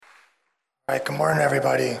All right, good morning,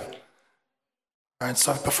 everybody. All right,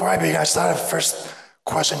 so before I begin, I just thought of first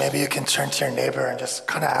question, maybe you can turn to your neighbor and just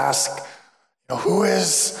kind of ask, who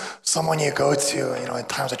is someone you go to, in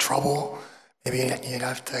times of trouble? Maybe you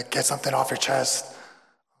have to get something off your chest.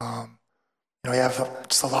 You have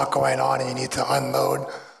just a lot going on and you need to unload.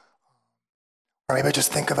 Or maybe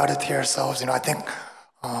just think about it to yourselves. I think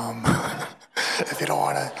if you don't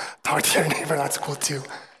want to talk to your neighbor, that's cool too.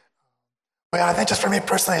 But yeah, I think just for me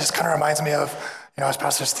personally, it just kind of reminds me of, as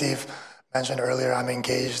Pastor Steve mentioned earlier, I'm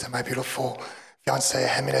engaged and my beautiful fiance,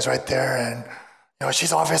 Hemi, is right there. And,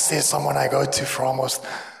 she's obviously someone I go to for almost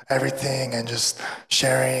everything and just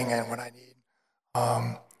sharing and when I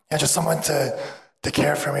need. Just someone to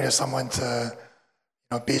care for me, to someone to,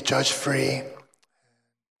 be judge-free.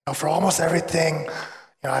 For almost everything,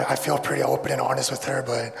 I feel pretty open and honest with her,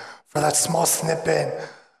 but for that small snippet,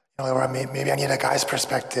 where maybe I need a guy's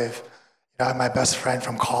perspective, I have my best friend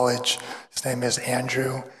from college. His name is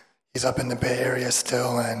Andrew. He's up in the Bay Area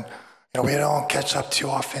still, and we don't catch up too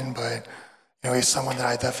often, but he's someone that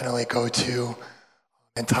I definitely go to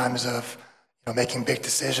in times of making big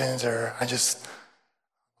decisions or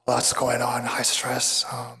lots going on, high stress,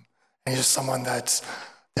 and he's just someone that's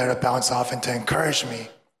there to bounce off and to encourage me.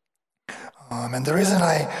 And the reason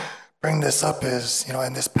I bring this up is,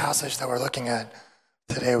 in this passage that we're looking at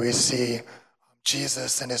today, we see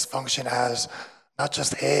Jesus and his function as not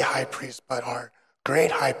just a high priest, but our great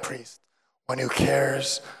high priest, one who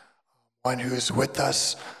cares, one who's with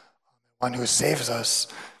us, one who saves us.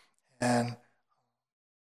 And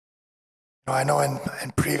I know in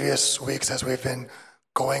previous weeks as we've been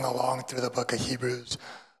going along through the book of Hebrews,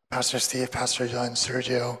 Pastor Steve, Pastor John,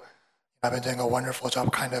 Sergio, I've been doing a wonderful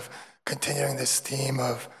job kind of continuing this theme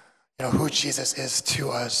of who Jesus is to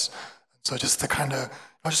us. So just to kind of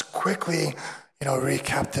just quickly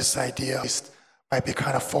recap this idea. It might be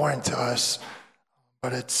kind of foreign to us,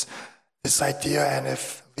 but it's this idea, and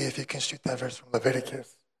if you can shoot that verse from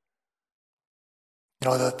Leviticus,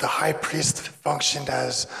 the high priest functioned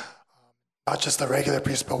as not just a regular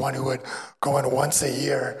priest, but one who would go in once a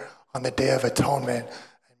year on the Day of Atonement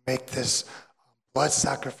and make this blood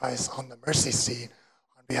sacrifice on the mercy seat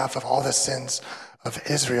on behalf of all the sins of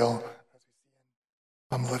Israel, as we see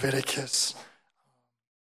from Leviticus.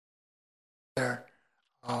 There.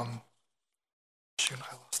 I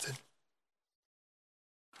lost it.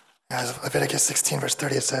 As Leviticus 16, verse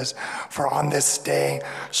 30, it says, "For on this day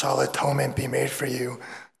shall atonement be made for you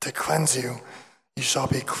to cleanse you. You shall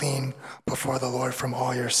be clean before the Lord from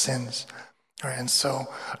all your sins." All right, and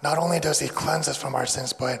so not only does he cleanse us from our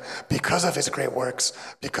sins, but because of his great works,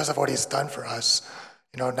 because of what he's done for us,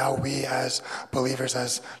 now we as believers,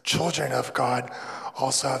 as children of God,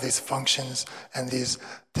 also have these functions and these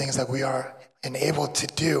things that we are enabled to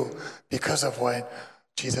do because of what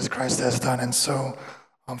Jesus Christ has done. And so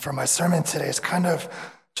for my sermon today, it's kind of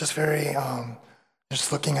just very,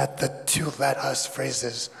 just looking at the two "let us"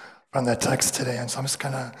 phrases from the text today. And so I'm just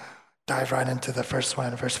going to dive right into the first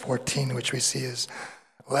one, verse 14, which we see is,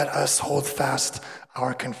 "Let us hold fast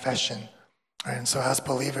our confession." All right, and so as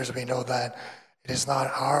believers, we know that it is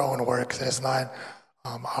not our own works, it is not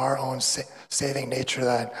our own saving nature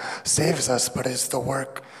that saves us, but it's the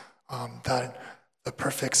work that the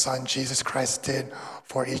perfect Son, Jesus Christ, did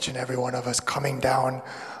for each and every one of us, coming down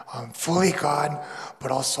fully God, but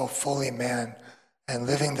also fully man, and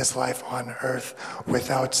living this life on earth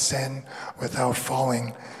without sin, without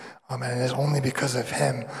falling. And it is only because of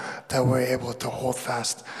him that we're able to hold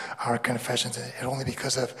fast our confessions. And it's only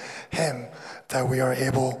because of him that we are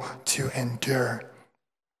able to endure.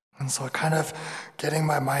 And so kind of getting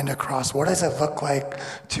my mind across, what does it look like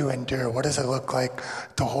to endure? What does it look like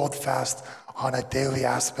to hold fast on a daily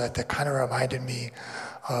aspect? That kind of reminded me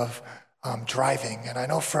of driving. And I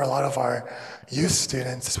know for a lot of our youth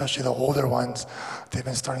students, especially the older ones, they've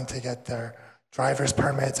been starting to get their driver's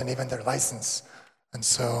permits and even their license. And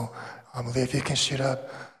so, Lee, if you can shoot up,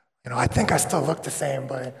 I think I still look the same,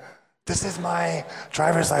 but this is my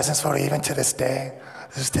driver's license photo even to this day.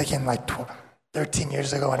 This is taken like 13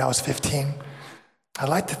 years ago when I was 15. I'd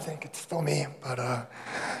like to think it's still me, but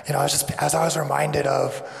as I was reminded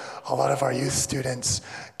of a lot of our youth students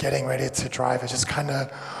getting ready to drive, it just kind of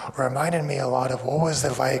reminded me a lot of what was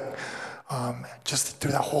it like just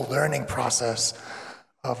through that whole learning process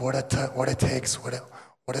of what it takes, what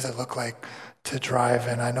does it look like to drive.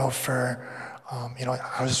 And I know for,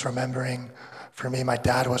 I was just remembering, for me, my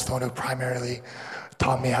dad was the one who primarily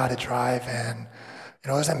taught me how to drive, and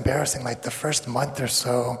it was embarrassing. Like the first month or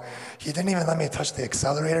so, he didn't even let me touch the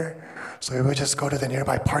accelerator. So we would just go to the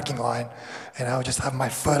nearby parking lot, and I would just have my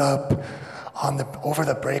foot up over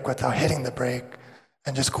the brake without hitting the brake.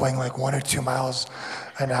 and just going like 1 or 2 miles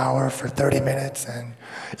an hour for 30 minutes. And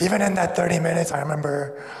even in that 30 minutes, I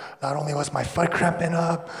remember not only was my foot cramping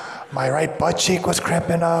up, my right butt cheek was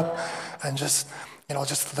cramping up, and just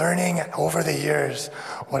learning over the years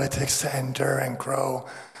what it takes to endure and grow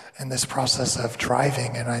in this process of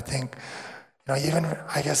driving. And I think, even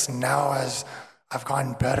I guess now as I've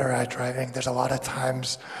gotten better at driving, there's a lot of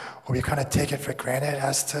times where we kind of take it for granted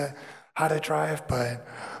as to how to drive. But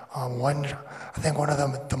I think one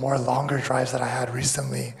of the more longer drives that I had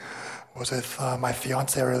recently was with my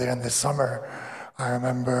fiance earlier in the summer. I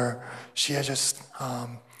remember she had just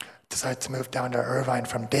decided to move down to Irvine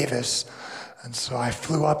from Davis. And so I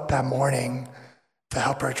flew up that morning to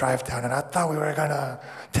help her drive down. And I thought we were gonna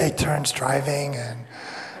take turns driving and,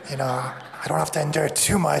 I don't have to endure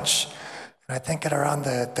too much. And I think at around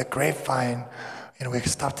the Grapevine, we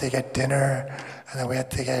stopped to get dinner, and then we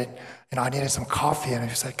had to get, I needed some coffee, and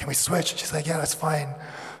she's like, can we switch? She's like, yeah, that's fine.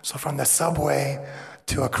 So from the subway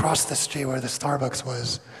to across the street where the Starbucks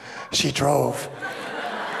was, she drove.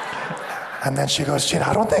 And then she goes, Gina,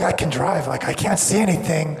 I don't think I can drive. Like, I can't see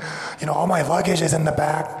anything. All my luggage is in the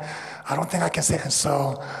back. I don't think I can see it. And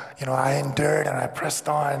so, I endured and I pressed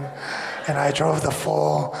on, and I drove the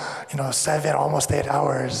full, 7, almost 8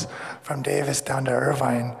 hours from Davis down to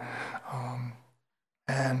Irvine.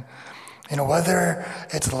 And whether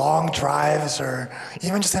it's long drives or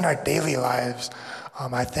even just in our daily lives,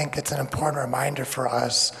 I think it's an important reminder for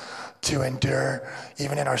us to endure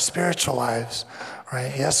even in our spiritual lives,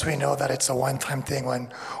 right? Yes, we know that it's a one-time thing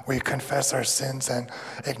when we confess our sins and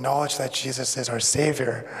acknowledge that Jesus is our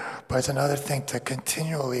Savior, but it's another thing to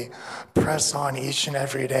continually press on each and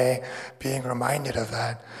every day, being reminded of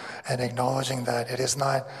that and acknowledging that it is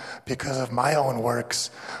not because of my own works,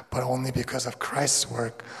 but only because of Christ's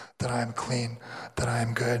work that I am clean, that I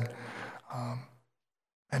am good.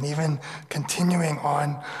 And even continuing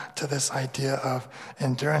on to this idea of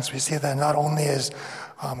endurance, we see that not only is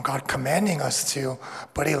God commanding us to,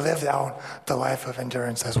 but he lived out the life of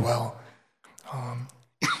endurance as well.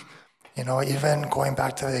 Even going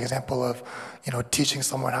back to the example of, teaching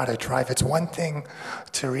someone how to drive, it's one thing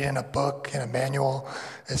to read in a book, in a manual.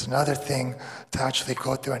 It's another thing to actually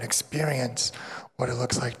go through and experience what it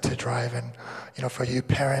looks like to drive. And, for you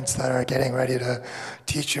parents that are getting ready to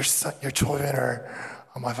teach your children, or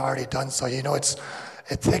I've already done so,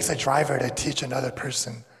 it takes a driver to teach another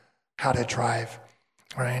person how to drive,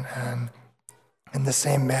 right? And in the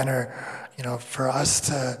same manner, for us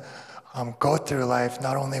to go through life,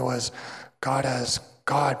 not only was God as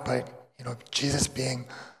God, but Jesus being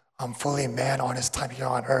fully man on his time here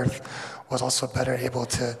on earth was also better able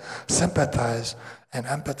to sympathize and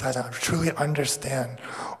empathize and truly understand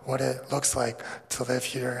what it looks like to live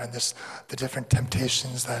here and the different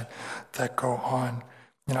temptations that go on.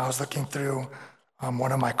 I was looking through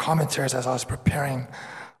one of my commentaries as I was preparing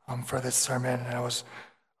for this sermon, and it was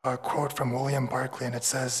a quote from William Barclay, and it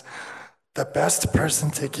says, "The best person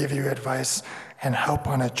to give you advice and help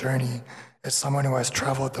on a journey is someone who has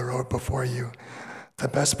traveled the road before you. The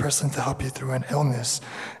best person to help you through an illness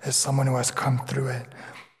is someone who has come through it."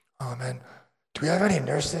 And do we have any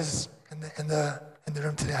nurses in the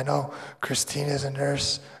room today? I know Christine is a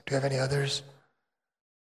nurse. Do you have any others?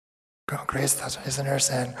 Grace is a nurse,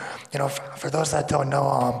 and for those that don't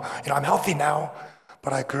know, I'm healthy now,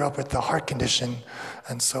 but I grew up with a heart condition,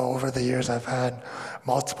 and so over the years I've had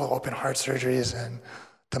multiple open heart surgeries, and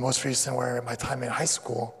the most recent were my time in high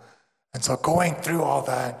school. And so going through all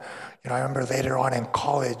that, I remember later on in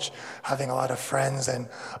college having a lot of friends and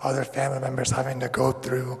other family members having to go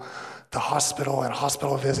through the hospital and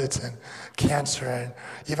hospital visits and cancer. And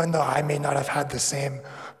even though I may not have had the same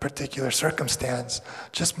particular circumstance,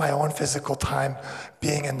 just my own physical time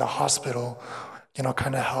being in the hospital,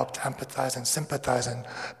 kind of helped empathize and sympathize and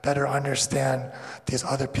better understand these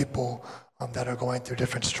other people that are going through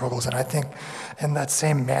different struggles. And I think in that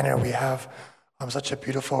same manner, we have such a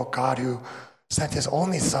beautiful God who sent his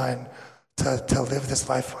only son to live this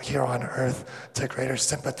life here on earth, to greater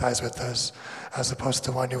sympathize with us, as opposed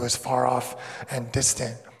to one who is far off and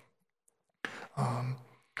distant.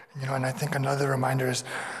 And I think another reminder is,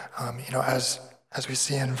 as we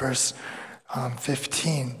see in verse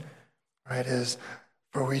 15, right, is,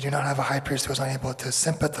 "For we do not have a high priest who is unable to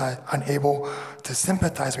sympathize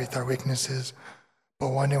with our weaknesses, but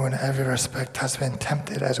one who in every respect has been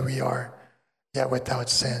tempted as we are, yet without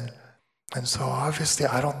sin." And so obviously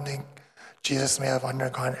I don't think Jesus may have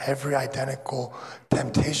undergone every identical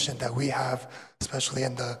temptation that we have, especially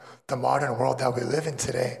in the modern world that we live in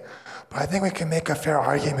today. But I think we can make a fair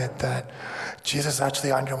argument that Jesus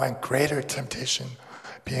actually underwent greater temptation,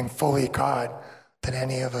 being fully God, than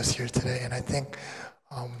any of us here today. And I think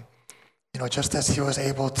Just as he was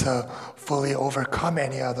able to fully overcome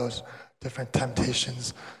any of those different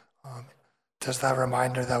temptations, there's that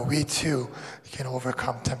reminder that we too can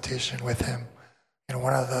overcome temptation with him.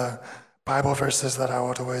 One of the Bible verses that I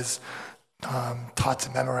would always taught to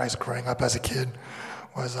memorize growing up as a kid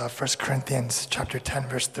was 1 Corinthians chapter 10,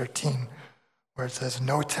 verse 13, where it says,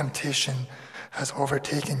 "No temptation has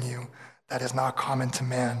overtaken you that is not common to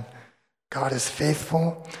man. God is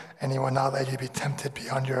faithful, and he will not let you be tempted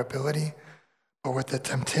beyond your ability. But with the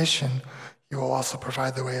temptation, he will also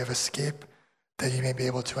provide the way of escape that you may be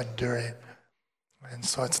able to endure it." And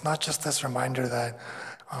so it's not just this reminder that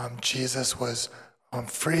Jesus was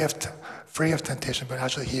free of temptation, but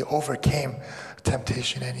actually he overcame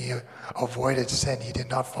temptation and he avoided sin. He did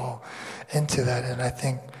not fall into that. And I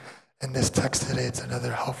think in this text today, it's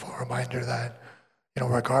another helpful reminder that,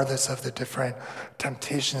 regardless of the different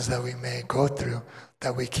temptations that we may go through,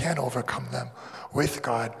 that we can overcome them with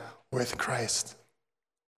God, with Christ.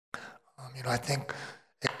 I think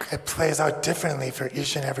it plays out differently for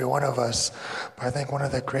each and every one of us. But I think one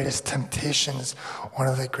of the greatest temptations, one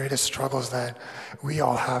of the greatest struggles that we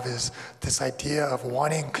all have is this idea of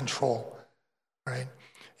wanting control, right?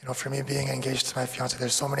 For me, being engaged to my fiance,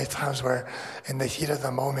 there's so many times where in the heat of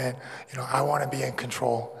the moment, I want to be in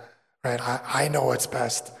control, right? I know what's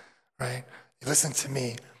best, right? Listen to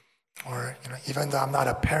me. Or, even though I'm not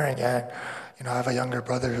a parent yet, I have a younger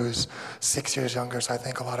brother who's 6 years younger, so I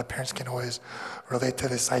think a lot of parents can always relate to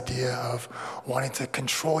this idea of wanting to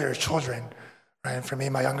control your children, right? And for me,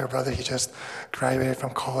 my younger brother, he just graduated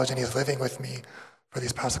from college and he's living with me for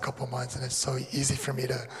these past couple months, and it's so easy for me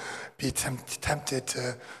to be tempted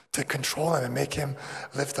to control him and make him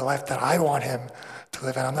live the life that I want him to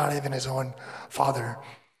live, and I'm not even his own father.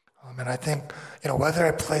 And I think, whether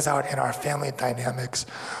it plays out in our family dynamics,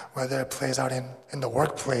 whether it plays out in the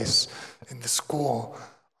workplace, in the school,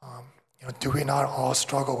 do we not all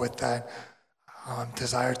struggle with that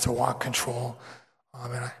desire to want control?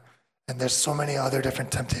 And there's so many other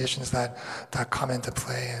different temptations that come into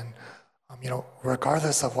play. And,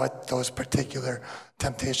 regardless of what those particular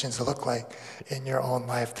temptations look like in your own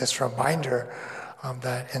life, this reminder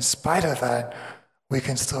that in spite of that, we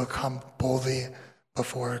can still come boldly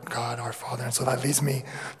before God our Father. And so that leads me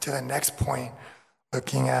to the next point,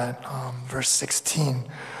 looking at verse 16,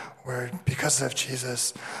 where because of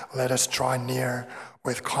Jesus, let us draw near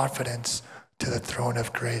with confidence to the throne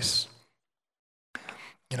of grace.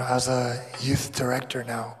 As a youth director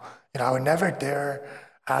now, I would never dare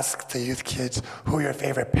ask the youth kids who your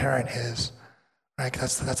favorite parent is, right?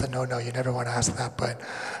 That's a no-no. You never want to ask that. But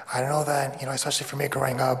I know that, especially for me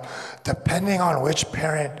growing up, depending on which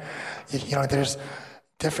parent, there's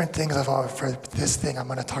different things of, for this thing, I'm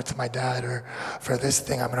going to talk to my dad, or for this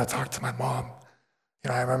thing, I'm going to talk to my mom.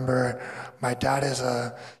 I remember my dad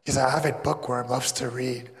he's an avid bookworm, loves to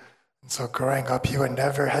read. And so growing up, he would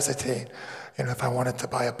never hesitate, if I wanted to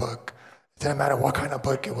buy a book. It didn't matter what kind of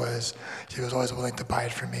book it was, he was always willing to buy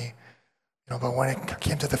it for me. But when it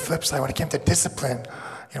came to the flip side, when it came to discipline,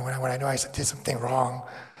 when I knew I did something wrong,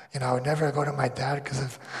 I would never go to my dad because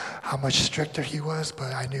of how much stricter he was,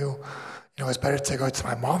 but I knew, it was better to go to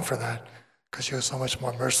my mom for that because she was so much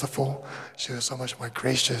more merciful, she was so much more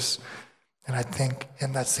gracious. And I think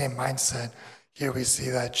in that same mindset, here we see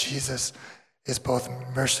that Jesus is both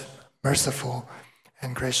merciful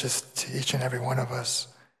and gracious to each and every one of us.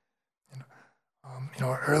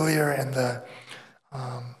 Earlier in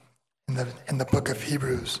the book of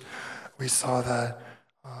Hebrews, we saw that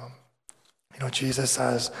Jesus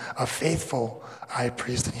as a faithful high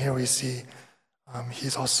priest, and here we see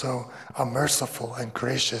he's also a merciful and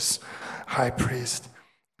gracious high priest.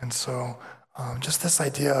 And so just this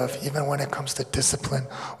idea of, even when it comes to discipline,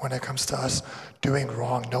 when it comes to us doing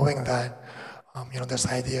wrong, knowing that this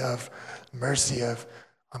idea of mercy, of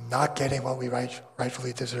not getting what we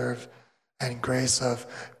rightfully deserve, and grace of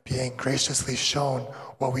being graciously shown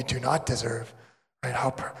what we do not deserve, right?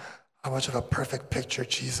 How much of a perfect picture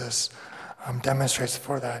Jesus demonstrates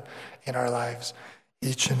for that in our lives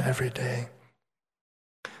each and every day.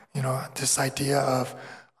 This idea of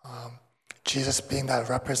Jesus being that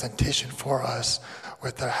representation for us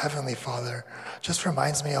with our Heavenly Father just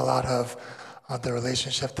reminds me a lot of the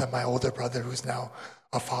relationship that my older brother, who's now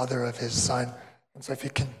a father of his son. And so if you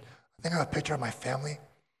can, I think I have a picture of my family.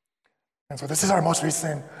 And so this is our most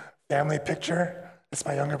recent family picture. It's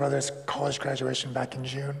my younger brother's college graduation back in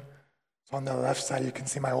June. So on the left side, you can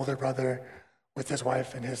see my older brother with his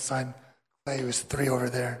wife and his son, Clay, who's 3 over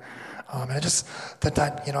there. And it just,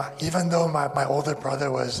 even though my older brother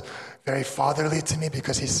was very fatherly to me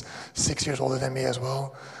because he's 6 years older than me as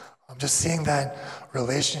well, Just seeing that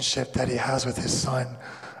relationship that he has with his son,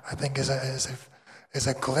 I think is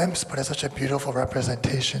a glimpse, but it's such a beautiful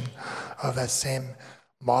representation of that same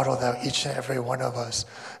model that each and every one of us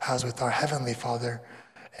has with our Heavenly Father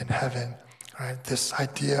in heaven. Right? This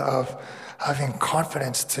idea of having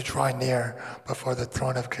confidence to draw near before the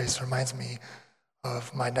throne of grace reminds me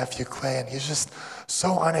of my nephew Clay, and he's just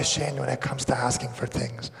so unashamed when it comes to asking for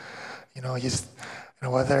things. He's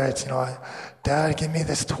whether it's, Dad, give me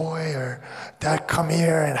this toy, or Dad, come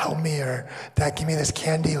here and help me, or Dad, give me this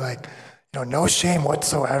candy, no shame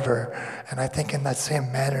whatsoever. And I think in that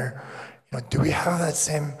same manner, do we have that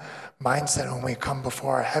same mindset when we come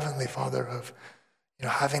before our Heavenly Father of,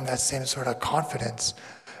 having that same sort of confidence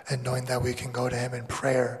and knowing that we can go to Him in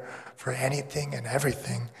prayer for anything and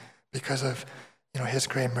everything because of, His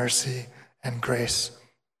great mercy and grace.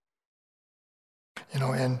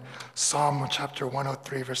 In Psalm chapter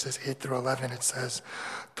 103, verses 8 through 11, it says,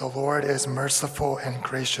 "The Lord is merciful and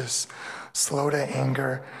gracious, slow to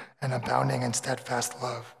anger and abounding in steadfast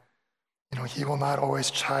love. He will not always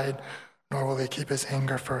chide, nor will He keep His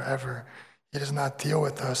anger forever. He does not deal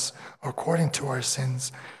with us according to our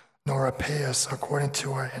sins, nor repay us according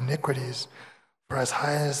to our iniquities. For as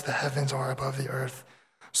high as the heavens are above the earth,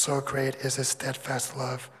 so great is His steadfast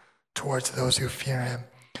love towards those who fear Him."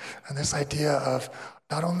 And this idea of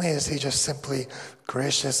not only is He just simply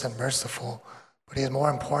gracious and merciful, but He is more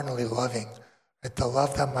importantly loving. Right? The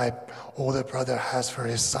love that my older brother has for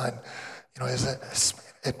his son,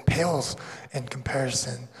 it pales in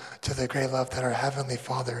comparison to the great love that our Heavenly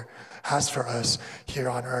Father has for us here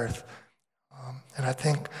on earth. And I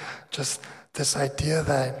think just this idea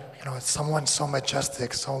that, it's someone so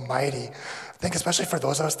majestic, so mighty, I think especially for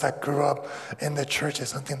those of us that grew up in the church, is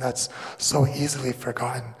something that's so easily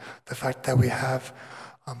forgotten. The fact that we have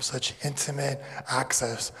such intimate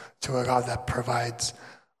access to a God that provides.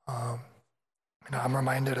 I'm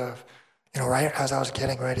reminded of, right as I was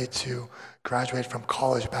getting ready to graduate from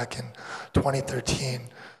college back in 2013,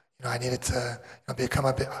 I needed to become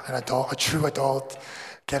an adult, a true adult,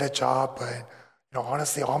 get a job. But,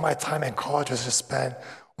 honestly, all my time in college was just spent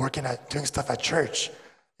doing stuff at church.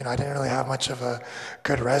 I didn't really have much of a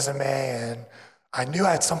good resume, and I knew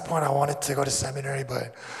at some point I wanted to go to seminary,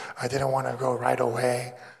 but I didn't want to go right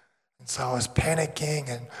away. And so I was panicking,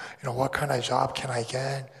 and what kind of job can I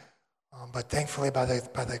get? But thankfully, by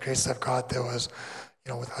the grace of God, there was,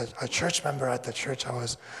 a church member at the church I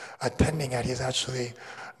was attending at. He's actually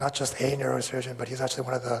not just a neurosurgeon, but he's actually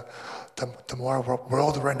one of the more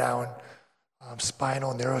world-renowned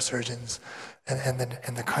spinal neurosurgeons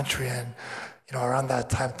in the country. And around that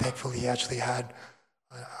time, thankfully, he actually had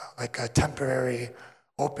a temporary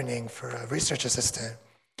opening for a research assistant.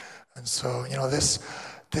 And so,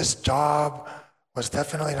 this job was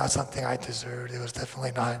definitely not something I deserved. It was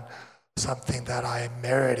definitely not something that I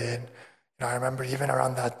merited. I remember even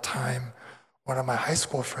around that time, one of my high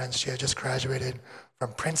school friends, she had just graduated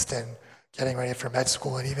from Princeton, getting ready for med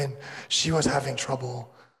school, and even she was having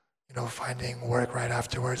trouble, finding work right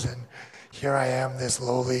afterwards. And here I am, this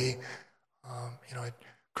lowly,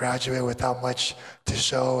 graduate without much to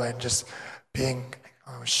show, and just being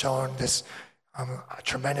shown this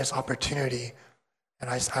tremendous opportunity. And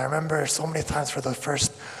I remember so many times for the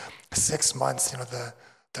first 6 months,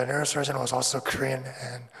 the neurosurgeon was also Korean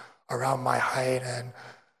and around my height, and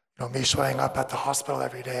me showing up at the hospital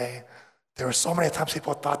every day. There were so many times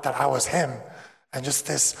people thought that I was him, and just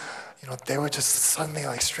this, they would just suddenly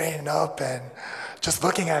straighten up and just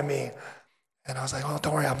looking at me. And I was like, "Oh,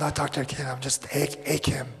 don't worry, I'm not Dr. Kim, I'm just A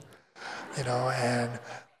Kim," and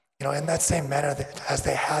in that same manner, as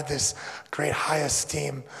they had this great high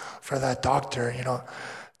esteem for that doctor,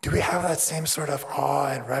 do we have that same sort of awe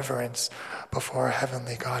and reverence before our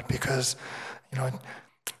Heavenly God? Because,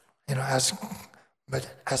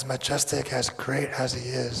 as majestic, as great as He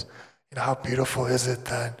is, how beautiful is it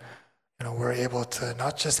that, we're able to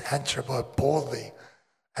not just enter, but boldly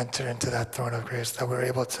enter into that throne of grace, that we're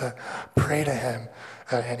able to pray to Him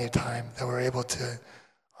at any time, that we're able to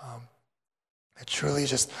truly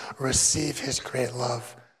just receive His great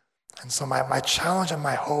love. And so my challenge and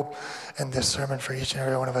my hope in this sermon for each and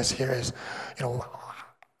every one of us here is,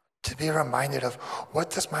 to be reminded of, what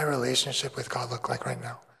does my relationship with God look like right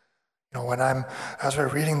now? As we're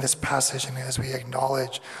reading this passage, and as we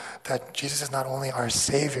acknowledge that Jesus is not only our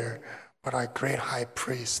Savior, but our great high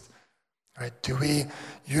priest, right? Do we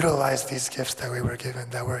utilize these gifts that we were given,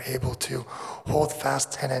 that we're able to hold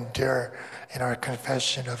fast and endure in our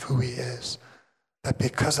confession of who He is? That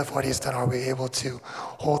because of what He's done, are we able to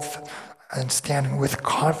hold and stand with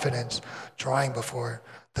confidence, drawing before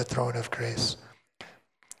the throne of grace?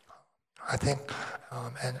 I think,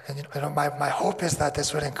 my hope is that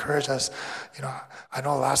this would encourage us. I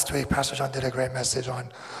know last week Pastor John did a great message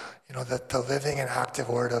on, the living and active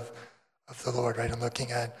word of the Lord, right? And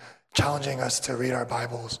looking at challenging us to read our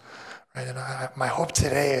Bibles, right? And my hope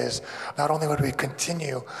today is not only would we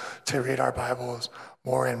continue to read our Bibles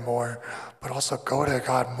more and more, but also go to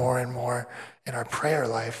God more and more in our prayer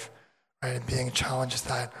life, right? And being challenged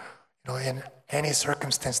that, in any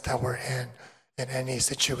circumstance that we're in any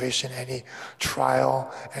situation, any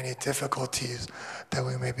trial, any difficulties that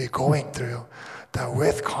we may be going through, that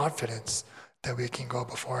with confidence that we can go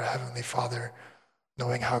before our Heavenly Father,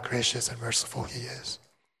 knowing how gracious and merciful He is.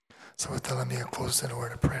 So with that, let me close in a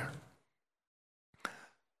word of prayer.